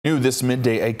New this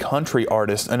midday, a country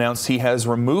artist announced he has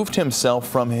removed himself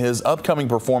from his upcoming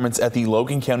performance at the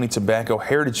Logan County Tobacco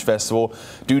Heritage Festival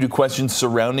due to questions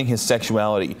surrounding his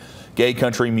sexuality. Gay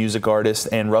country music artist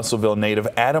and Russellville native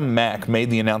Adam Mack made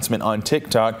the announcement on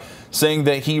TikTok, saying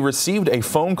that he received a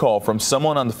phone call from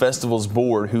someone on the festival's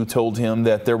board who told him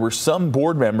that there were some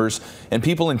board members and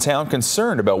people in town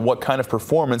concerned about what kind of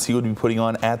performance he would be putting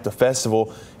on at the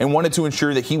festival and wanted to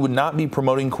ensure that he would not be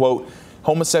promoting, quote,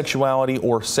 homosexuality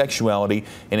or sexuality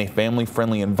in a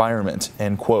family-friendly environment,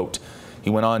 end quote. He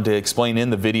went on to explain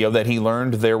in the video that he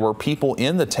learned there were people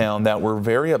in the town that were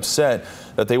very upset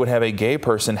that they would have a gay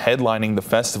person headlining the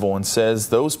festival, and says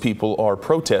those people are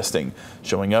protesting,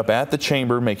 showing up at the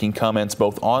chamber, making comments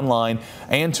both online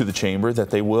and to the chamber that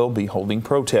they will be holding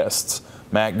protests.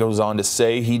 Mack goes on to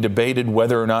say he debated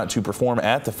whether or not to perform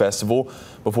at the festival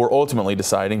before ultimately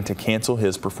deciding to cancel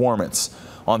his performance.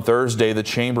 On Thursday, the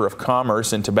Chamber of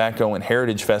Commerce and Tobacco and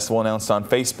Heritage Festival announced on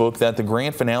Facebook that the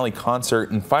grand finale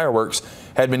concert and fireworks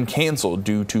had been canceled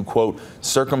due to, quote,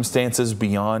 circumstances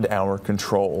beyond our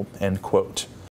control, end quote.